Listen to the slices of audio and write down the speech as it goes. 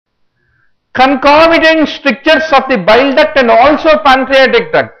concomitant strictures of the bile duct and also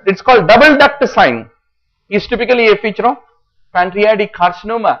pancreatic duct. It's called double duct sign. Is typically a feature of pancreatic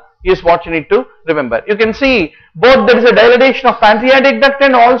carcinoma, is what you need to remember. You can see both there is a dilatation of pancreatic duct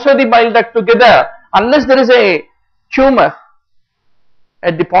and also the bile duct together, unless there is a tumor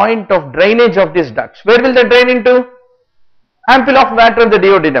at the point of drainage of these ducts. Where will they drain into? Ampulla of water of the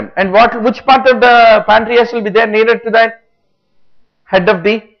duodenum. And which part of the pancreas will be there nearer to that? Head of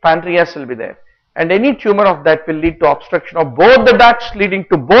the pancreas will be there. And any tumor of that will lead to obstruction of both the ducts, leading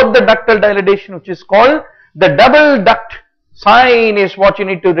to both the ductal dilatation, which is called the double duct sign, is what you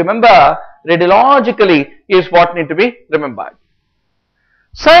need to remember. Radiologically is what need to be remembered.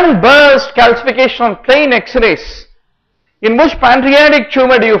 Sunburst calcification on plain X-rays. In which pancreatic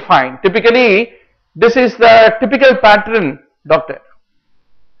tumor do you find? Typically, this is the typical pattern, doctor,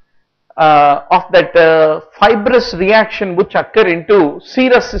 of that fibrous reaction which occur into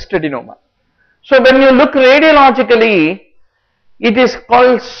serous cystadenoma. So when you look radiologically, it is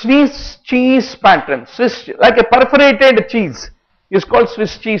called Swiss cheese pattern. Swiss, like a perforated cheese, is called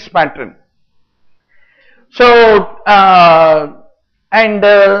Swiss cheese pattern. So and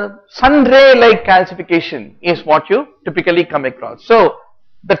sun ray like calcification is what you typically come across. So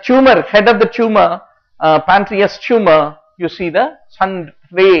the tumor, head of the tumor, pancreas tumor, you see the sun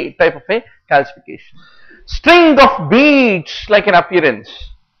ray type of a calcification. String of beads like an appearance,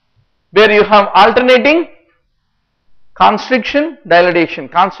 where you have alternating constriction, dilatation,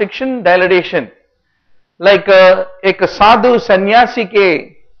 like a sadhu sannyasi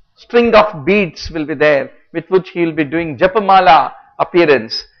ke string of beads will be there, with which he will be doing japamala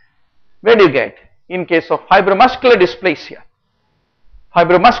appearance. Where do you get? In case of fibromuscular dysplasia.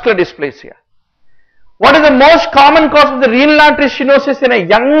 What is the most common cause of the renal artery stenosis in a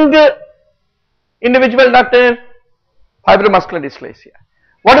young individual, doctor? Fibromuscular dysplasia.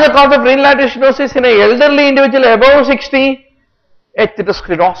 What is the cause of renal artery stenosis in an elderly individual above 60?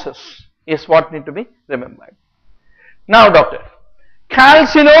 Atherosclerosis is what need to be remembered. Now, doctor,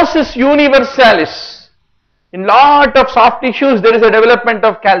 calcinosis universalis. In lot of soft tissues there is a development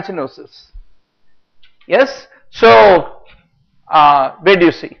of calcinosis. Yes. So, where do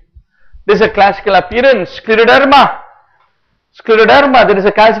you see? This is a classical appearance. Scleroderma. There is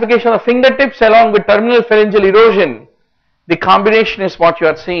a calcification of fingertips along with terminal pharyngeal erosion. The combination is what you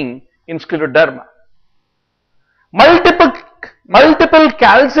are seeing in scleroderma. Multiple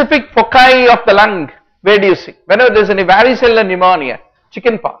calcific foci of the lung. Where do you see? Whenever there is any varicella pneumonia,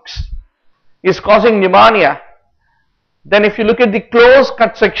 chickenpox is causing pneumonia, then if you look at the close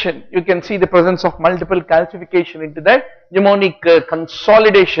cut section, you can see the presence of multiple calcification into that pneumonic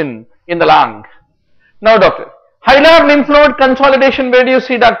consolidation in the lung. Now, doctor, hilar lymph node consolidation, where do you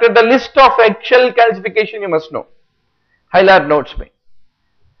see, doctor? The list of eggshell calcification you must know. Hilar nodes may.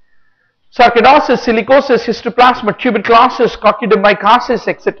 Sarcoidosis, silicosis, histoplasma, tuberculosis, coccidioidomycosis,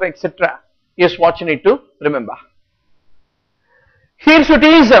 etc. is what you need to remember.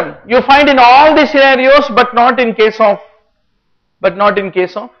 Hirsutism you find in all these scenarios, but not in case of,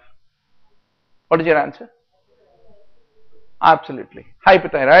 what is your answer? Absolutely.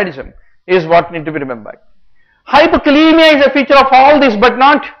 Hypothyroidism is what need to be remembered. Hypokalemia is a feature of all this, but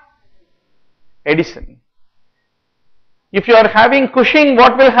not Edison. If you are having Cushing,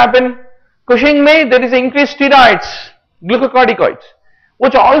 what will happen? Cushing may, there is increased steroids, glucocorticoids,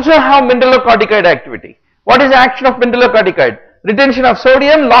 which also have mineralocorticoid activity. What is the action of mineralocorticoid? Retention of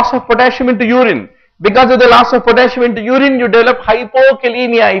sodium, loss of potassium into urine. Because of the loss of potassium into urine, you develop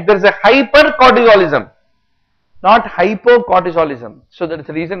hypokalemia if there is a hypercortisolism, not hypocortisolism. So that is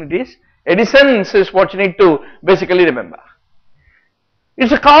the reason it is. Edison's is what you need to basically remember.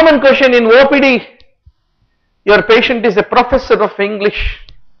 It's a common question in OPD. Your patient is a professor of English.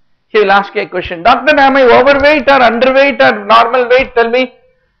 He will ask you a question. Doctor, am I overweight or underweight or normal weight? Tell me.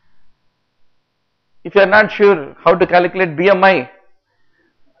 If you are not sure how to calculate BMI,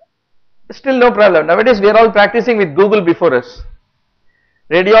 still no problem. Nowadays we are all practicing with Google before us.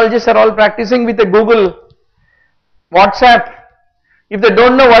 Radiologists are all practicing with a Google, WhatsApp. If they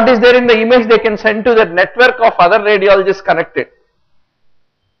don't know what is there in the image, they can send to that network of other radiologists connected.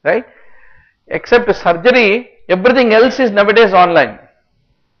 Right? Except surgery, everything else is nowadays online.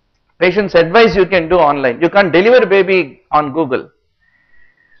 Patient's advice you can do online. You can't deliver baby on Google.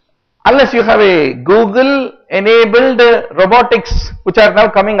 Unless you have a Google enabled robotics, which are now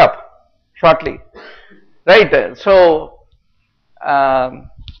coming up shortly, right? So,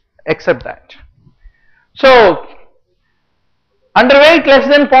 accept that. So, underweight less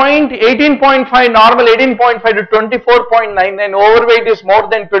than 18.5, normal 18.5 to 24.99, overweight is more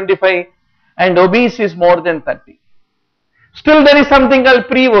than 25 and obese is more than 30. Still there is something called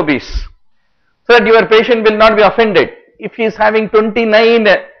pre-obese. so that your patient will not be offended. If he is having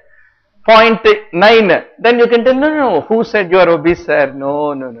 29.9, then you can tell, no, who said you are obese, sir?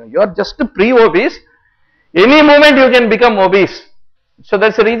 No, you are just pre-obese. Any moment you can become obese. So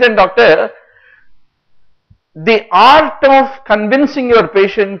that's the reason, doctor, the art of convincing your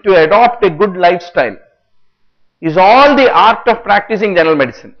patient to adopt a good lifestyle is all the art of practicing general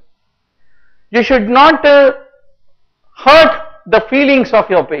medicine. You should not hurt the feelings of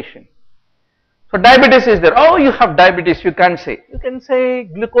your patient. So diabetes is there. Oh, you have diabetes, you can't say. You can say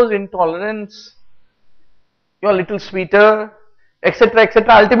glucose intolerance, you are a little sweeter, etc.,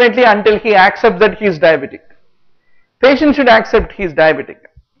 etc. Ultimately, until he accepts that he is diabetic. Patient should accept he is diabetic.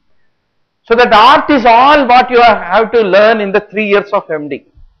 So that art is all what you have to learn in the 3 years of MD.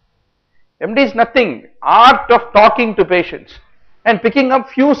 MD is nothing, art of talking to patients and picking up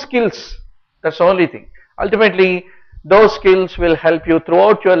few skills. That's the only thing. Ultimately, those skills will help you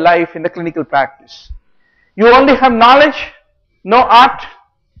throughout your life in the clinical practice. You only have knowledge, no art.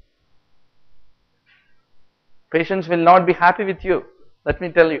 Patients will not be happy with you. Let me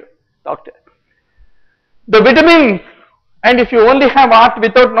tell you, doctor. The vitamin, and if you only have art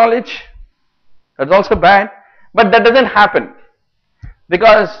without knowledge, that's also bad. But that doesn't happen.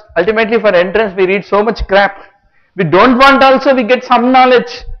 Because ultimately for entrance we read so much crap. We don't want also we get some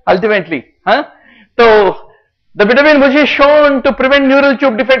knowledge ultimately. So the vitamin which is shown to prevent neural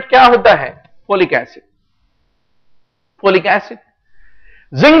tube defect क्या होता है? Folic acid. Folic acid.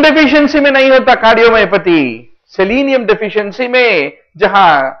 Zinc deficiency में नहीं होता cardiomyopathy. Selenium deficiency में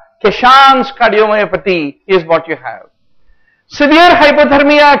जहाँ Keshan's cardiomyopathy is what you have. Severe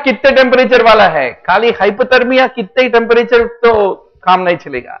hypothermia कितने temperature वाला है? खाली hypothermia कितने टेम्परेचर तो काम नहीं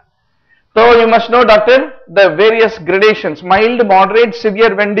चलेगा. So you must know, doctor, the various gradations, mild, moderate,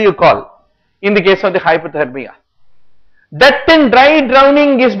 severe, when do you call? In the case of the hypothermia. Death in dry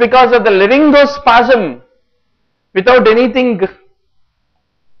drowning is because of the laryngospasm without anything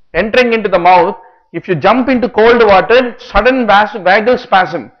entering into the mouth. If you jump into cold water, sudden vagal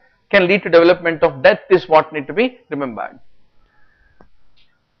spasm can lead to development of death is what need to be remembered.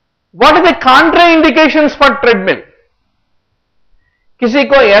 What are the contraindications for treadmill? किसी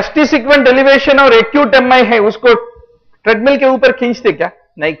को ST सिक्वेंट elevation और acute MI है, उसको treadmill के ऊपर खींचते क्या?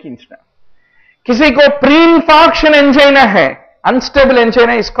 नहीं खींचना. किसी को प्री इंफार्क्शन एंजाइना है, unstable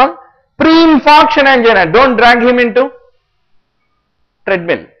angina is called pre infarction angina, don't drag him into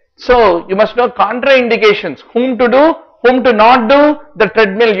treadmill. So you must know contraindications, whom to do, whom to not do. The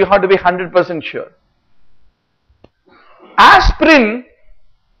treadmill you have to be 100% sure. Aspirin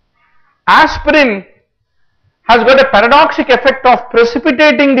has got a paradoxic effect of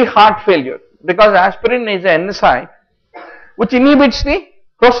precipitating the heart failure, because aspirin is an NSAID which inhibits the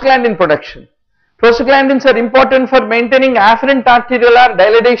prostaglandin production. Prostaglandins are important for maintaining afferent arteriolar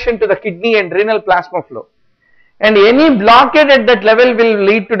dilation to the kidney and renal plasma flow, and any blockade at that level will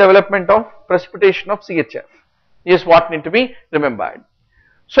lead to development of precipitation of CHF is what need to be remembered.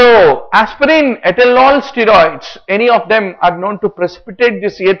 So aspirin, ethanol, steroids, any of them are known to precipitate the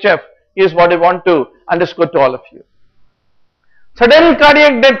CHF is what I want to underscore to all of you. Sudden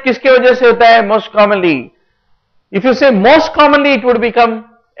cardiac death किसके वजह से होता है? Most commonly, if you say most commonly, it would become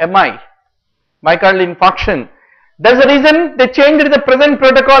MI, myocardial infarction. That's the reason they changed the present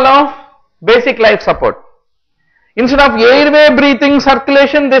protocol of basic life support. Instead of airway, breathing,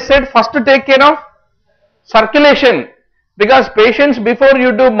 circulation, they said first to take care of circulation, because patients before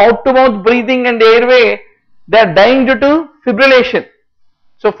you do mouth to mouth breathing and airway, they are dying due to fibrillation.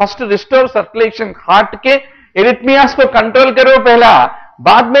 So first restore circulation, heart के arrhythmias को control करो पहला,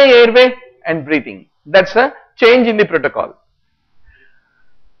 बाद में airway and breathing. That's a change in the protocol.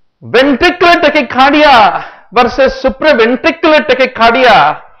 Ventricular tachycardia versus supraventricular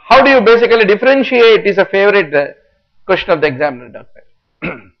tachycardia, how do you basically differentiate is a favorite question of the examiner, doctor.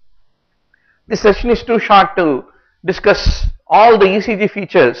 This session is too short to discuss all the ECG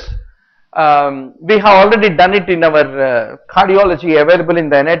features. We have already done it in our cardiology available in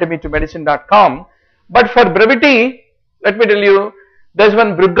the anatomy2medicine.com, but for brevity, let me tell you, there is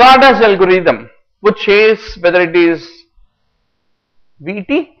one Brugada's algorithm which says whether it is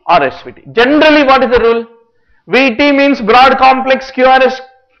VT or SVT. Generally, what is the rule? VT means broad complex QRS,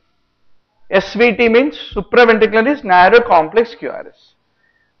 SVT means supraventricular is narrow complex QRS.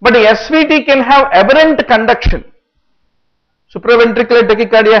 But SVT can have aberrant conduction. Supraventricular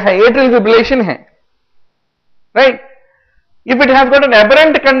tachycardia है, atrial fibrillation है, right? If it has got an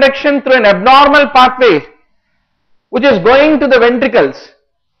aberrant conduction through an abnormal pathway which is going to the ventricles,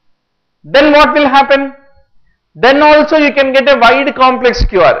 then what will happen? Then also you can get a wide complex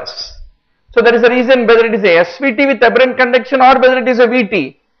QRS. So that is the reason whether it is a SVT with aberrant conduction or whether it is a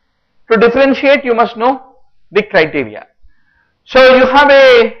VT, To differentiate, you must know the criteria. So you have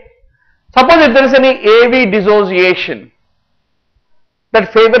a, suppose if there is any AV dissociation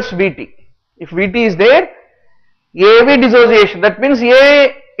that favors VT. If VT is there, AV dissociation, that means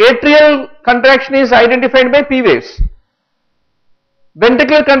atrial contraction is identified by P waves.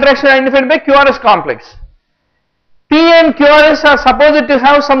 Ventricular contraction is identified by QRS complex. P and QRS are supposed to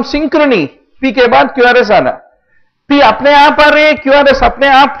have some synchrony. P के बाद QRS आना. P अपने आप आ रहे, QRS अपने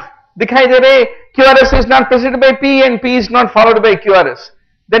आप दिखाई दे रहे. QRS is not preceded by P and P is not followed by QRS.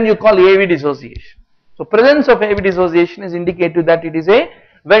 Then you call AV dissociation. So presence of AV dissociation is indicative that it is a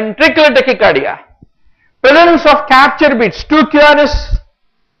ventricular tachycardia. Presence of capture beats, two QRS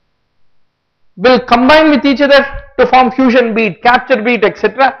will combine with each other to form fusion beat, capture beat,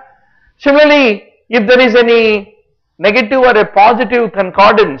 etc. Similarly, if there is any negative or a positive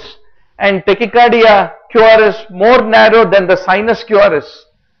concordance and tachycardia QRS more narrow than the sinus QRS,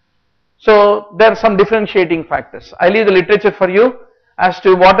 so there are some differentiating factors. I leave the literature for you as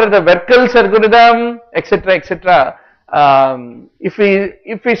to what are the Werkel's algorithm, etc., etc. If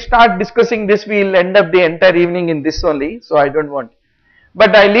we start discussing this, we will end up the entire evening in this only, so I don't want.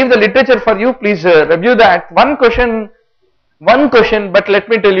 But I leave the literature for you, please review that. One question, but let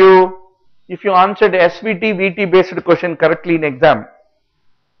me tell you, if you answered SVT, VT based question correctly in exam,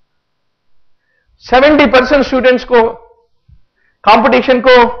 70% students को competition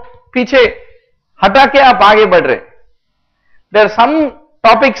को पीछे हटा के आप आगे बढ़ रहे. There are some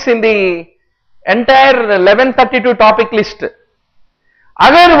topics in the entire 1132 topic list.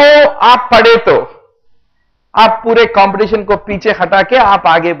 अगर वो आप पढ़े तो आप पूरे कंपटीशन को पीछे हटा के आप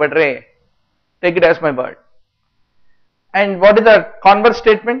आगे बढ़ रहे हैं. Take it as my word. And what is the converse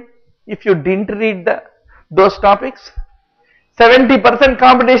statement? If you didn't read those topics, 70%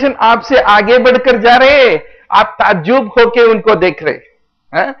 competition आपसे आगे बढ़कर जा रहे हैं, आप ताज्जुब होके उनको देख रहे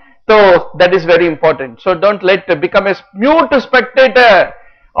हैं. So that is very important. So don't become a mute spectator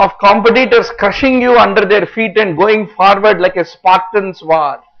of competitors crushing you under their feet and going forward like a Spartan's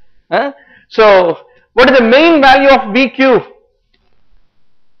war. So what is the main value of VQ?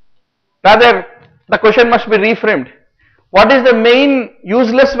 Rather, the question must be reframed. What is the main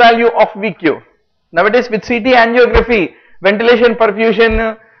useless value of VQ? Nowadays with CT angiography, ventilation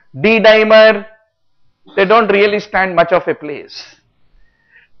perfusion, D-dimer, they don't really stand much of a place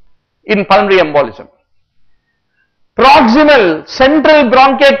in pulmonary embolism. Proximal central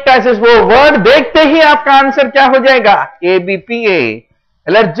bronchiectasis, वो word देखते ही आपका answer क्या हो जाएगा? ABPA,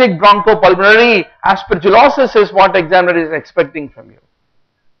 allergic bronchopulmonary aspergillosis is what examiner is expecting from you.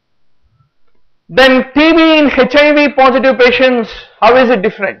 Then TB in HIV positive patients, how is it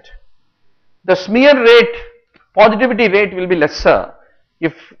different? The smear rate, positivity rate will be lesser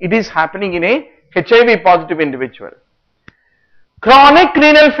if it is happening in a HIV positive individual. Chronic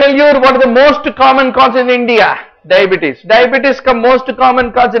renal failure, what is the most common cause in India? Diabetes. Diabetes ka most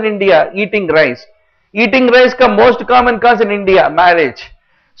common cause in India, eating rice. Eating rice ka most common cause in India, marriage.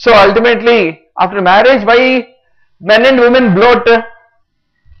 So ultimately, after marriage, why men and women bloat?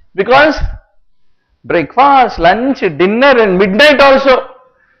 Because breakfast, lunch, dinner and midnight also.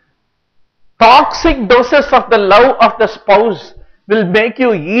 Toxic doses of the love of the spouse will make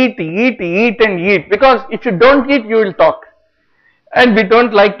you eat and eat. Because if you don't eat, you will talk. And we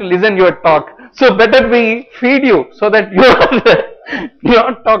don't like to listen your talk. So better we feed you so that you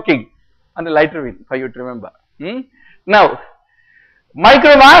are talking. On a lighter vein for you to remember. Now,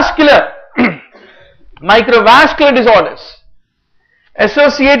 microvascular disorders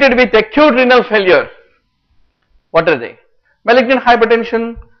associated with acute renal failure. What are they? Malignant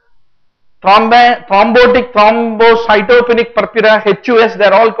hypertension, thrombotic thrombocytopenic purpura, HUS, they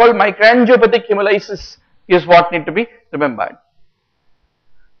are all called microangiopathic hemolysis is what need to be remembered.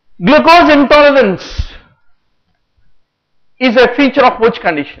 Glucose intolerance is a feature of which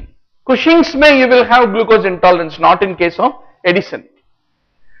condition? Cushing's may you will have glucose intolerance, not in case of Edison.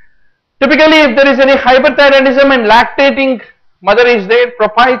 Typically, if there is any hyperthyroidism and lactating mother is there,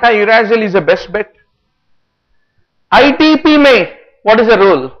 propylthiouracil is the best bet. ITP may, what is the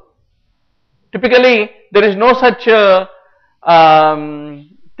role? Typically, there is no such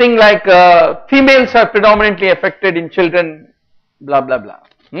thing like females are predominantly affected in children, blah blah blah.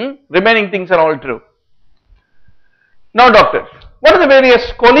 Remaining things are all true. Now, doctor, what are the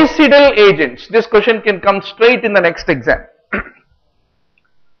various colicidal agents? This question can come straight in the next exam.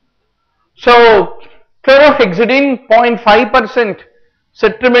 So, chlorhexidine 0.5%,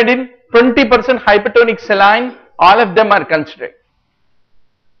 cetrimidine 20% hypertonic saline, all of them are considered.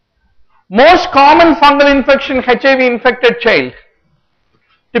 Most common fungal infection, HIV infected child,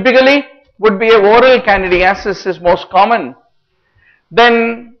 typically would be a oral candidiasis is most common.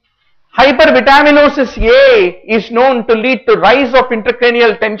 Then hypervitaminosis A is known to lead to rise of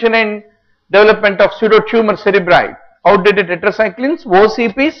intracranial tension and development of pseudotumor cerebri. Outdated tetracyclines,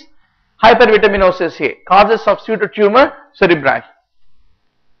 OCPs, hypervitaminosis A, causes of pseudotumor cerebri.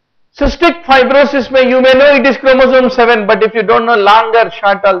 Cystic fibrosis, you may know it is chromosome 7, but if you don't know long or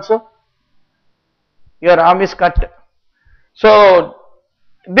short also, your arm is cut. So,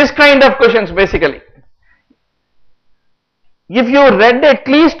 this kind of questions basically. If you read at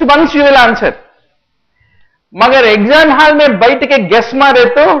least once, you will answer. Magar exam hall mein baith ke guess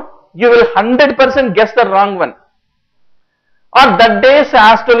mare to, you will 100% guess the wrong one. Or that day's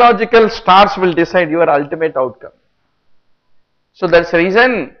astrological stars will decide your ultimate outcome. So that's the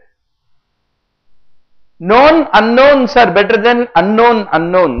reason known unknowns are better than unknown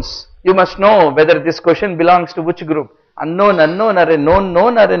unknowns. You must know whether this question belongs to which group. Unknown unknown or a known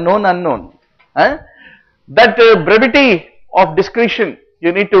known or a known unknown. That brevity of discretion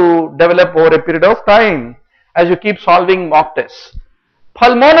you need to develop over a period of time as you keep solving mock tests.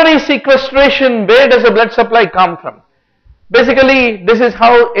 Pulmonary sequestration, where does the blood supply come from? Basically, this is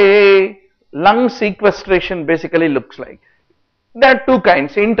how a lung sequestration basically looks like. There are two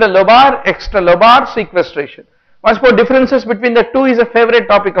kinds, intralobar, extralobar sequestration. Once more, differences between the two is a favorite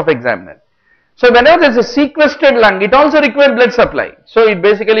topic of examiner. So whenever there is a sequestered lung, it also requires blood supply. So it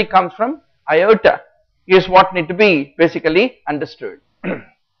basically comes from aorta, is what need to be basically understood.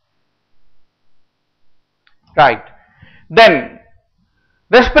 Right. Then,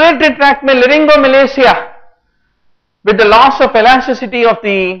 respiratory tract mein laryngomalacia, with the loss of elasticity of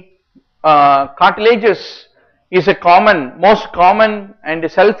the cartilages, is a most common and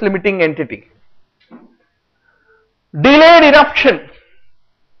self-limiting entity. Delayed eruption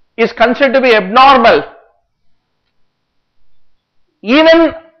is considered to be abnormal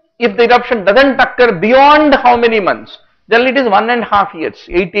even if the eruption doesn't occur beyond how many months? Generally it is 1.5 years,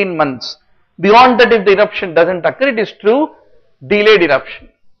 18 months. Beyond that, if the eruption doesn't occur, it is true delayed eruption.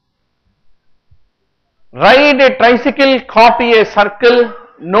 Ride a tricycle, copy a circle,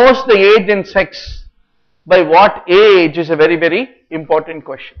 knows the age and sex. By what age is a very, very important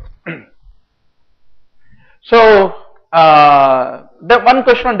question. So, the one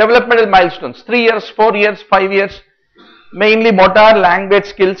question on developmental milestones, 3 years, 4 years, 5 years, mainly motor, language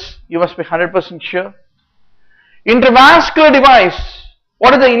skills, you must be 100% sure. Intravascular device,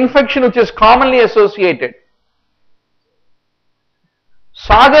 what is the infection which is commonly associated?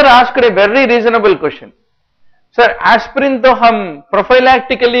 Sagar asked a very reasonable question. Sir, aspirin to hum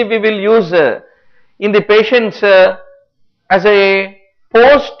prophylactically we will use in the patients as a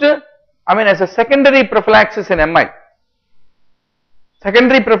as a secondary prophylaxis in MI.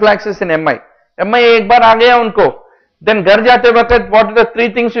 Secondary prophylaxis in MI. MI एक बार आ गया उनको. Then घर जाते वक्त what are the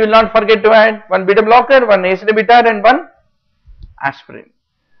 3 things you will not forget to add? 1 beta blocker, 1 ACE inhibitor and 1 aspirin.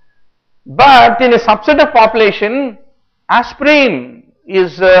 But in a subset of population, aspirin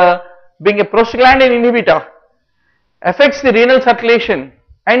is being a prostaglandin inhibitor, affects the renal circulation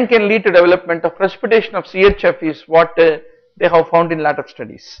and can lead to development of precipitation of CHF is what they have found in lot of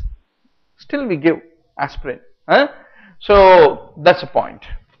studies. Still we give aspirin. So that's the point.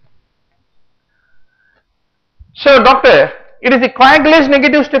 So doctor, it is the coagulase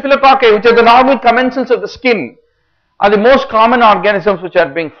negative staphylococci, which are the normal commensals of the skin, are the most common organisms which are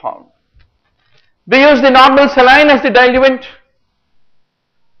being found. We use the normal saline as the diluent.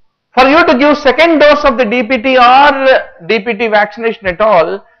 For you to give second dose of the DPT or DPT vaccination at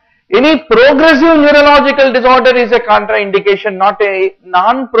all, any progressive neurological disorder is a contraindication, not a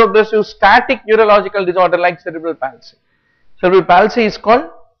non-progressive static neurological disorder like cerebral palsy. Cerebral palsy is called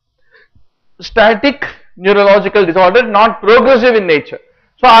static neurological disorder, not progressive in nature.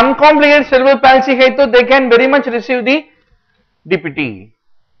 So uncomplicated cerebral palsy hai to they can very much receive the DPT.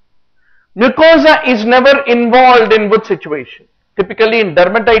 Mucosa is never involved in which situation? Typically in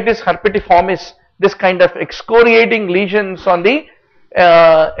dermatitis herpetiformis, this kind of excoriating lesions on the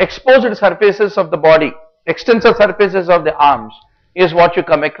exposed surfaces of the body, extensor surfaces of the arms is what you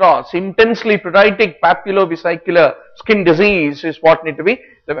come across. Intensely pruritic papulovesicular skin disease is what need to be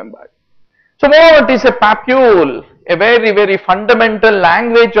remembered. So what is a papule? A very, very fundamental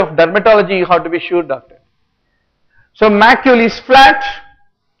language of dermatology you have to be sure, doctor. So macule is flat,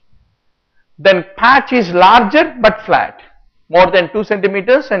 then patch is larger but flat, more than 2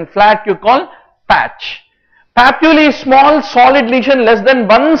 centimeters, and flat you call patch. Papule is small solid lesion less than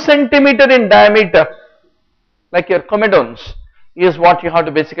 1 centimeter in diameter, like your comedones is what you have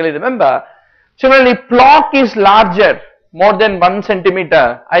to basically remember. Similarly, plaque is larger, more than 1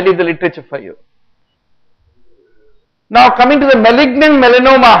 centimeter. I leave the literature for you. Now coming to the malignant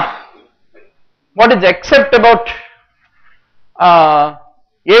melanoma, what is except about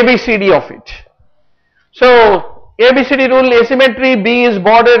ABCD of it. So ABCD rule, asymmetry, B is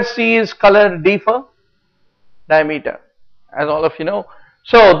border, C is color, D for diameter, as all of you know.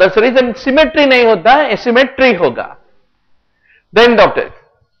 So that's the reason symmetry nahi hota, asymmetry hoga. Then doctor,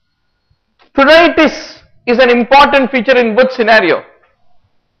 pruritus is an important feature in which scenario?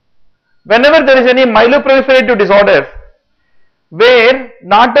 Whenever there is any myeloproliferative disorder, where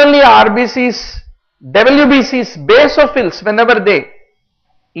not only RBCs, WBCs, basophils, whenever they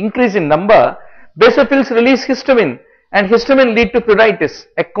increase in number, basophils release histamine and histamine lead to pruritus,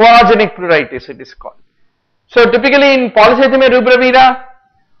 aquagenic pruritus it is called. So typically in polycythemia rubra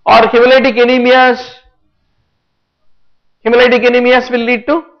or hemolytic anemias will lead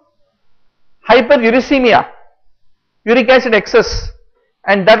to hyperuricemia, uric acid excess,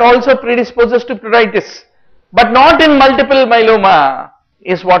 and that also predisposes to pruritus, but not in multiple myeloma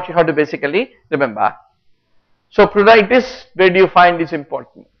is what you have to basically remember. So pruritus, where do you find is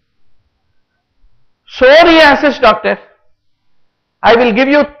important? Psoriasis, doctor, I will give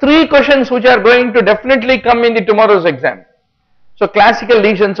you 3 questions which are going to definitely come in the tomorrow's exam. So classical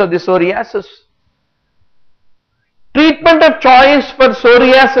lesions of the psoriasis. Treatment of choice for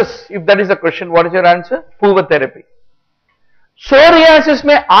psoriasis, if that is the question, what is your answer? Puva therapy. Psoriasis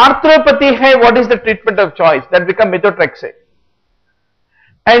mein arthropathy hai, what is the treatment of choice? That become methotrexate.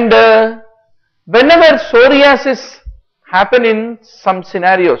 And whenever psoriasis happen in some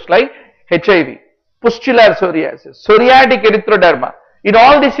scenarios like HIV, pustular psoriasis, psoriatic erythroderma, in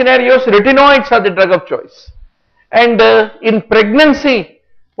all these scenarios retinoids are the drug of choice. And in pregnancy,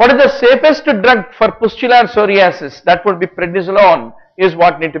 what is the safest drug for pustular psoriasis? That would be prednisolone, is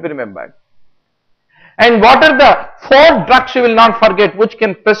what need to be remembered. And what are the 4 drugs you will not forget which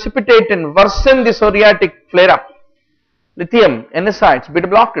can precipitate and worsen the psoriatic flare-up? Lithium, NSAIDs, beta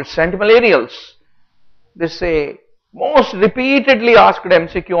blockers, antimalarials. This is a most repeatedly asked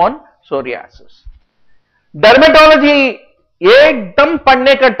MCQ on psoriasis. Dermatology, एकदम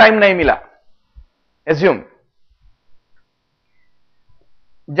पढ़ने का time नहीं मिला. Assume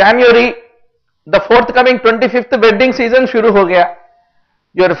January, the forthcoming 25th wedding season शुरू हो गया.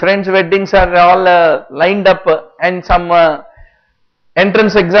 Your friends' weddings are all lined up, and some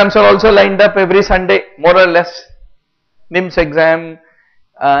entrance exams are also lined up every Sunday, more or less. NIMS exam,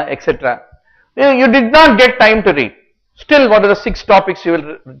 etc. You did not get time to read. Still, what are the 6 topics you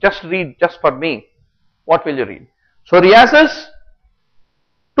will just read just for me? What will you read? Psoriasis,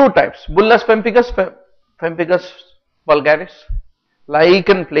 2 types, bullous pemphigus, pemphigus vulgaris,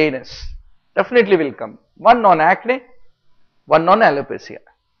 lichen planus, definitely will come. 1 on acne, 1 on alopecia.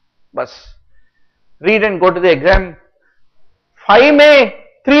 Bas. Read and go to the exam. 5 में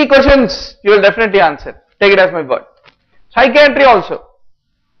 3 questions you will definitely answer. Take it as my word. Psychiatry also.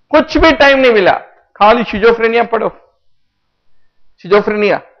 कुछ भी time नहीं मिला. खाली schizophrenia पढ़ो.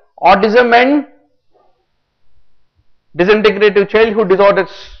 Schizophrenia, autism and disintegrative childhood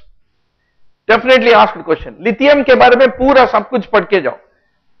disorders. Definitely asked question. Lithium के बारे में पूरा सब कुछ पढ़ के जाओ.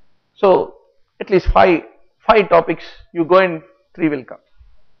 So at least 5 topics you go in, 3 will come.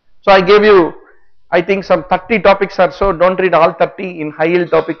 So I gave you, I think some 30 topics or so. Don't read all 30 in high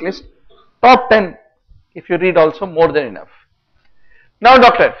yield topic list. Top 10 if you read also, more than enough. Now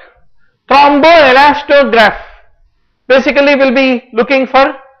doctor, thromboelastograph basically will be looking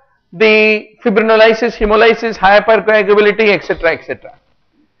for the fibrinolysis, hemolysis, hypercoagulability, etc., etc.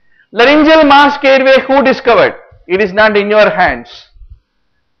 Laryngeal mask airway, who discovered? It is not in your hands,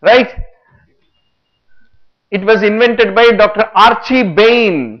 right? It was invented by Dr. Archie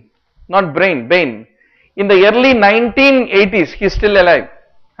Bain, not Brain, Bain. In the early 1980s, he is still alive.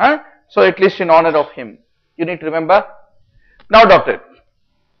 Huh? So at least in honor of him, you need to remember. Now doctor,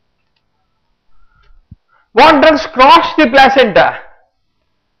 what drugs cross the placenta?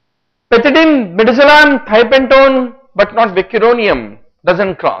 Pethidine, midazolam, thiopentone, but not vecuronium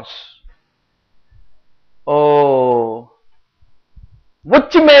doesn't cross. Oh,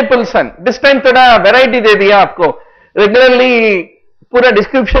 which maple sun? This time thoda variety de diya aapko. Regularly pura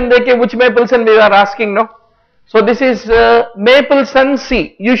description deke which maple sun we are asking, no? So this is maple sun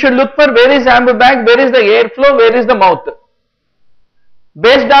C. You should look for where is amber bag, where is the airflow, where is the mouth.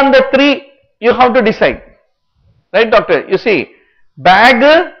 Based on the 3, you have to decide. Right doctor? You see,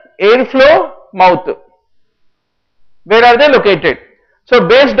 bag, airflow, mouth. Where are they located? So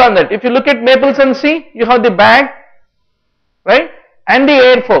based on that, if you look at maple sun C, you have the bag, right? And the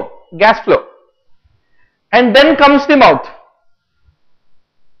airflow, gas flow. And then comes the mouth.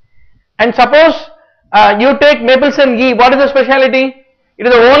 And suppose you take maple sun E, what is the speciality? It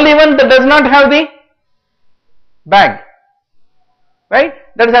is the only one that does not have the bag. Right?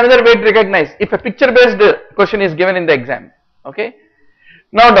 That is another way to recognize if a picture based question is given in the exam. Okay.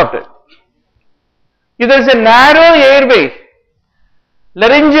 Now doctor, if there is a narrow airway,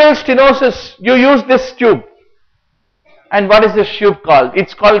 laryngeal stenosis, you use this tube. And what is this tube called?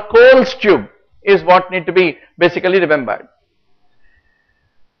 It's called Cole's tube, is what need to be basically remembered.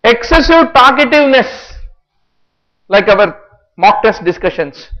 Excessive talkativeness, like our mock test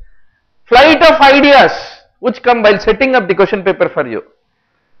discussions. Flight of ideas, which come while setting up the question paper for you.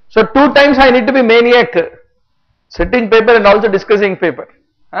 So 2 times I need to be maniac, setting paper and also discussing paper.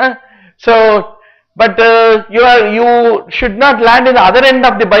 So, but you should not land in the other end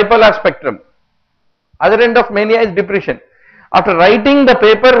of the bipolar spectrum. Other end of mania is depression. After writing the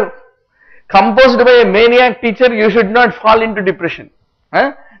paper composed by a maniac teacher, you should not fall into depression.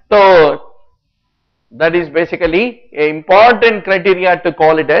 So that is basically an important criteria to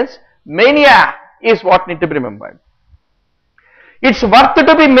call it as mania, is what need to be remembered. It's worth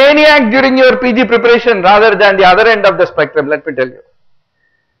to be maniac during your PG preparation rather than the other end of the spectrum, let me tell you.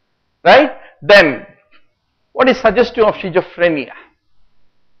 Right? Then, what is suggestive of schizophrenia?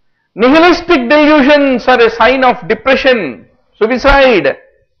 Nihilistic delusions are a sign of depression, suicide,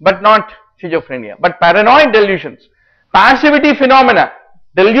 but not schizophrenia, but paranoid delusions. Passivity phenomena,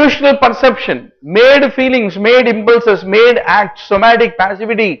 delusional perception, made feelings, made impulses, made acts, somatic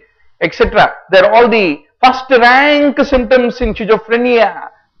passivity, etc. They are all the first rank symptoms in schizophrenia,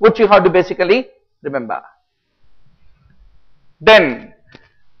 which you have to basically remember. Then,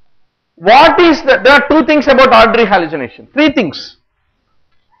 what is there are 2 things about auditory hallucination, 3 things.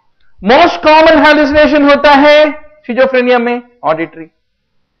 Most common hallucination hota hai schizophrenia mein auditory,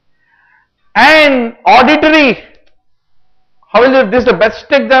 and auditory, how is it, this is the best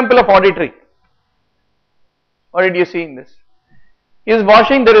example of auditory. What did you see in this? He is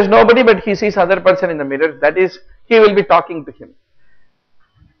washing, there is nobody, but he sees other person in the mirror, that is, he will be talking to him.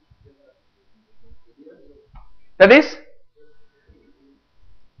 That is,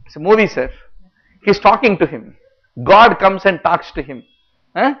 it's a movie, sir. He is talking to him. God comes and talks to him.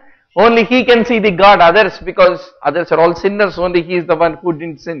 Only he can see the God, others, because others are all sinners, only he is the one who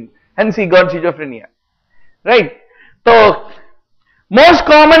didn't sin. Hence he got schizophrenia. Right? So, most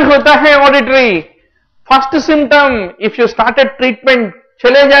common hota hai auditory. First symptom, if you started treatment,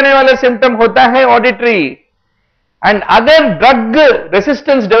 chale jane wala symptom hota hai auditory. And other drug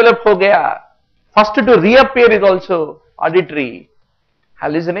resistance develop ho gaya. First to reappear is also auditory.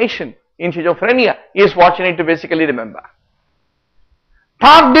 Hallucination in schizophrenia is what you need to basically remember.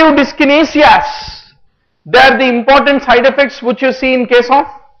 Tardive dyskinesias, they are the important side effects which you see in case of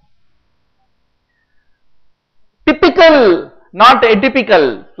typical, not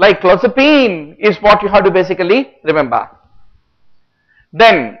atypical, like clozapine is what you have to basically remember.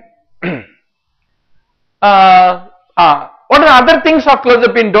 Then, what are other things of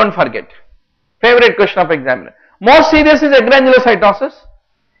clozapine? Don't forget. Favorite question of examiner. Most serious is agranulocytosis.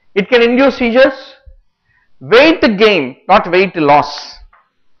 It can induce seizures, weight gain, not weight loss,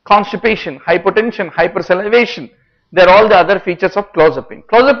 constipation, hypotension, hypersalivation. They are all the other features of clozapine.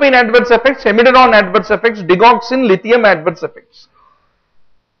 Clozapine adverse effects, amiodarone adverse effects, digoxin, lithium adverse effects,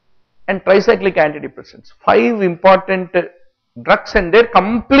 and tricyclic antidepressants. 5 important drugs, and their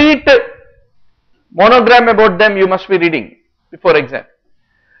complete monogram about them you must be reading before exam.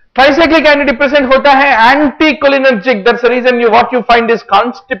 Tricyclic antidepressant hota hai anticholinergic. That's the reason what you find is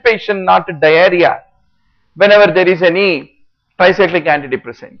constipation, not diarrhea, whenever there is any tricyclic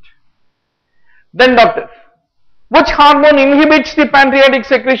antidepressant. Then doctor, which hormone inhibits the pancreatic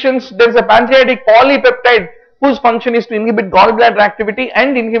secretions? There is a pancreatic polypeptide whose function is to inhibit gallbladder activity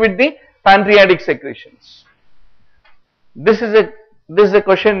and inhibit the pancreatic secretions. This is a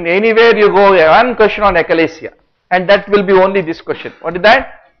question anywhere you go, one question on achalasia, and that will be only this question. What is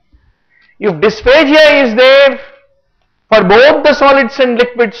that? If dysphagia is there for both the solids and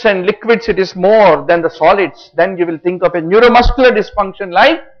liquids it is more than the solids, then you will think of a neuromuscular dysfunction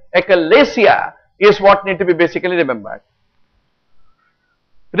like achalasia is what need to be basically remembered.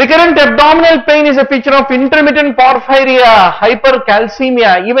 Recurrent abdominal pain is a feature of intermittent porphyria,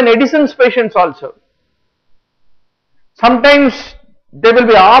 hypercalcemia, even Addison's patients also. Sometimes they will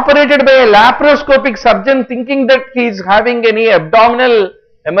be operated by a laparoscopic surgeon thinking that he is having any abdominal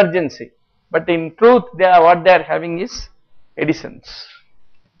emergency, but in truth what they are having is Addison's.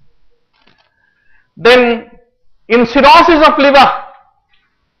 Then in cirrhosis of liver,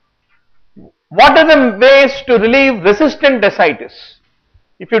 what are the ways to relieve resistant ascites?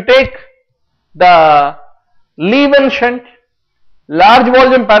 If you take the leave-in shunt, large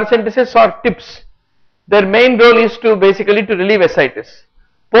volume paracentesis or TIPS, their main role is to basically to relieve ascites.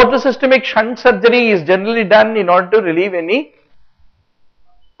 Portosystemic shunt surgery is generally done in order to relieve any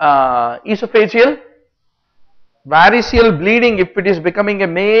esophageal variceal bleeding, if it is becoming a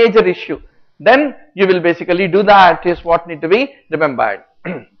major issue, then you will basically do that, is what need to be remembered.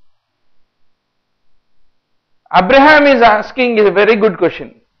 Abraham is asking a very good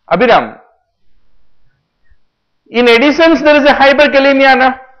question. Abhiram, in Edison's there is a hyperkalemia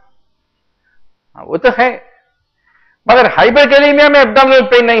ना? वो तो है, मगर hyperkalaemia में abdominal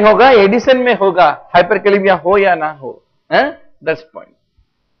pain नहीं होगा, Edison में होगा, हाइपरकैलेमिया हो या ना हो, दैट्स पॉइंट.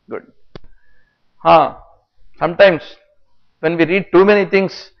 गुड. हाँ, sometimes when we read too many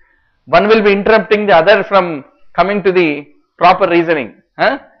things, one will be interrupting the other from coming to the proper reasoning.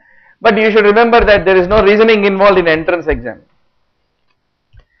 But you should remember that there is no reasoning involved in entrance exam.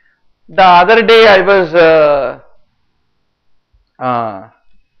 The other day I was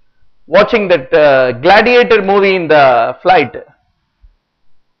watching that Gladiator movie in the flight.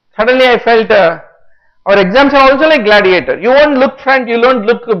 Suddenly I felt our exams are also like Gladiator. You won't look front, you won't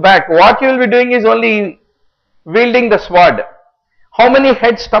look back. What you will be doing is only wielding the sword. How many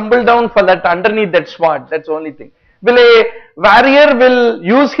heads tumble down for that underneath that sword? That's the only thing. Will a warrior will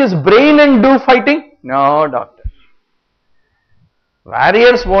use his brain and do fighting? No, doctor.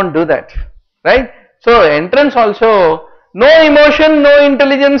 Warriors won't do that, right? So entrance also, no emotion, no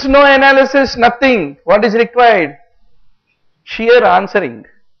intelligence, no analysis, nothing. What is required? Sheer answering.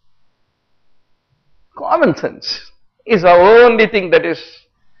 Common sense is the only thing that is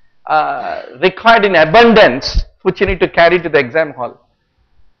required in abundance, which you need to carry to the exam hall.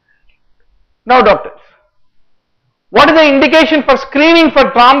 Now doctors, what is the indication for screening for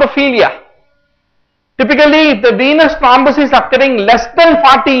thrombophilia? Typically, if the venous thrombosis is occurring less than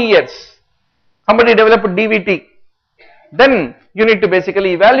 40 years, somebody developed DVT, then you need to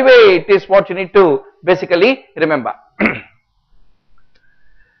basically evaluate, is what you need to basically remember.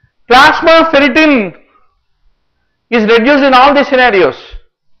 Plasma ferritin is reduced in all these scenarios,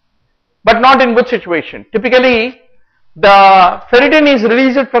 but not in which situation. Typically, the ferritin is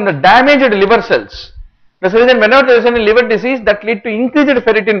released from the damaged liver cells. That's the reason whenever there is any liver disease, that lead to increased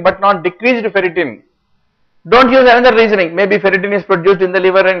ferritin but not decreased ferritin. Don't use another reasoning. Maybe ferritin is produced in the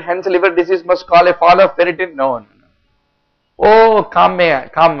liver and hence liver disease must call a fall of ferritin. No. Oh, काम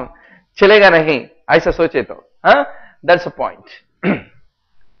चलेगा नहीं, ऐसा सोचे तो, that's the point.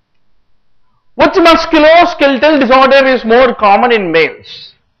 Which musculoskeletal disorder is more common in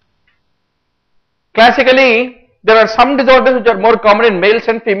males? Classically, there are some disorders which are more common in males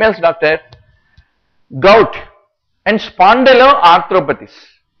and females, doctor. Gout and spondyloarthropathies,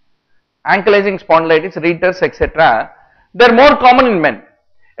 ankylosing spondylitis, reiters, etc. They are more common in men.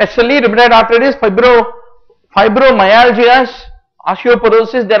 Especially rheumatoid arthritis, fibromyalgias,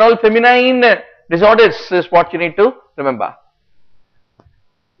 osteoporosis, they are all feminine disorders, is what you need to remember.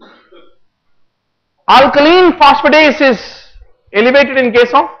 Alkaline phosphatase is elevated in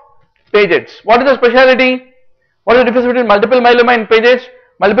case of Paget's. What is the speciality? What is the difference between multiple myeloma and Paget's?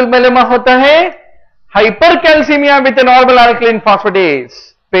 Multiple myeloma होता है hypercalcemia with a normal alkaline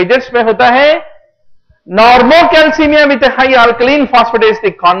phosphatase. Paget's में होता है normocalcemia with a high alkaline phosphatase.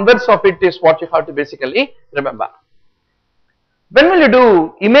 The converse of it is what you have to basically remember. When will you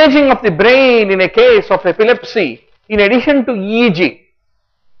do imaging of the brain in a case of epilepsy in addition to EEG?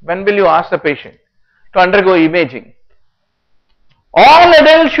 When will you ask the patient to undergo imaging? All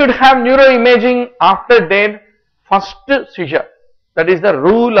adults should have neuroimaging after their first seizure. That is the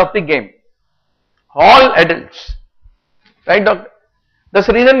rule of the game. All adults, right doctor? That's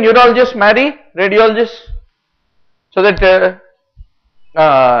the reason neurologists marry radiologists, so that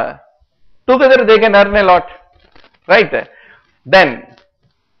together they can earn a lot, right? Then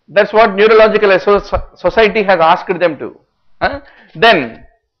that's what Neurological Society has asked them to. Then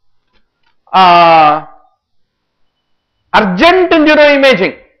urgent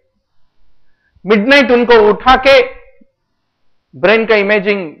neuroimaging, midnight उनको उठा के brain का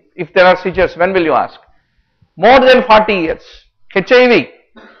imaging, if there are seizures, when will you ask? More than 40 years, HIV,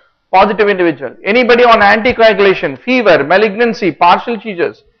 positive individual, anybody on anticoagulation, fever, malignancy, partial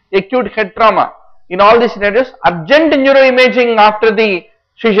seizures, acute head trauma, in all these scenarios, urgent neuroimaging after the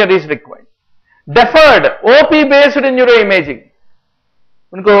seizure is required. Deferred, OP based neuroimaging,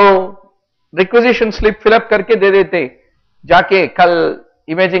 उनको requisition slip fill up करके दे देते, जाके कल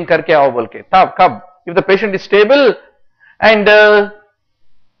imaging करके आओ बोल के, तब कब? If the patient is stable and the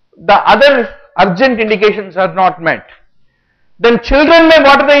other urgent indications are not met. Then children may,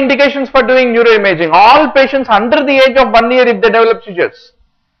 what are the indications for doing neuroimaging? All patients under the age of 1 year, if they develop seizures,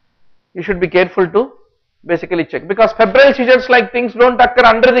 you should be careful to basically check, because febrile seizures like things don't occur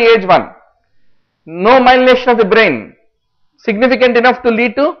under the age 1. No myelination of the brain significant enough to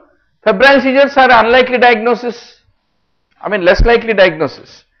lead to febrile seizures are unlikely diagnosis, less likely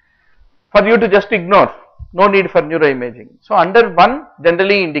diagnosis for you to just ignore. no need for neuroimaging. So under 1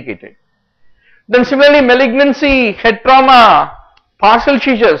 generally indicated. Then similarly malignancy, head trauma, partial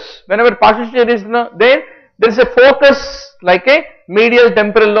seizures, whenever partial seizure is there is a focus like a medial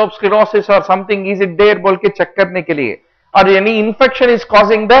temporal lobe sclerosis or something, is it there बोल के check करने के लिए, or any infection is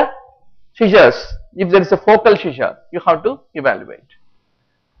causing the seizures, if there is a focal seizure you have to evaluate.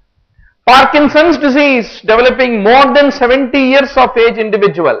 Parkinson's disease developing more than 70 years of age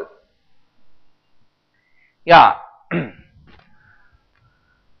individual. Yeah.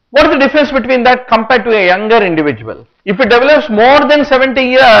 What is the difference between that compared to a younger individual? If it develops more than 70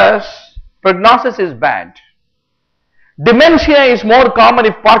 years, prognosis is bad. Dementia is more common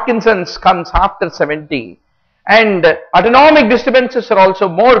if Parkinson's comes after 70, and autonomic disturbances are also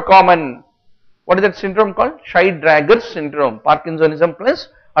more common. What is that syndrome called? Shy-Drager syndrome, Parkinsonism plus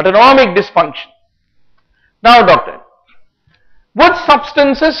autonomic dysfunction. Now doctor, what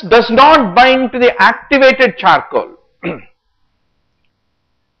substances does not bind to the activated charcoal?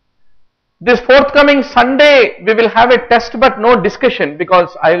 This forthcoming Sunday we will have a test but no discussion,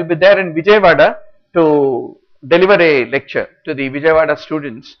 because I will be there in Vijayawada to deliver a lecture to the Vijayawada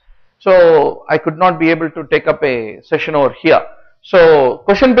students. So I could not be able to take up a session over here. So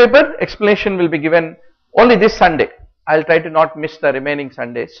question paper explanation will be given only this Sunday. I will try to not miss the remaining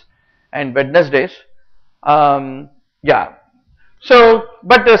Sundays and Wednesdays. Yeah. So,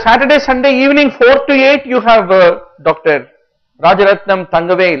 but Saturday, Sunday evening 4 to 8 you have Dr. Rajaratnam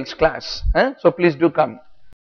Tangavale's class. So please do come.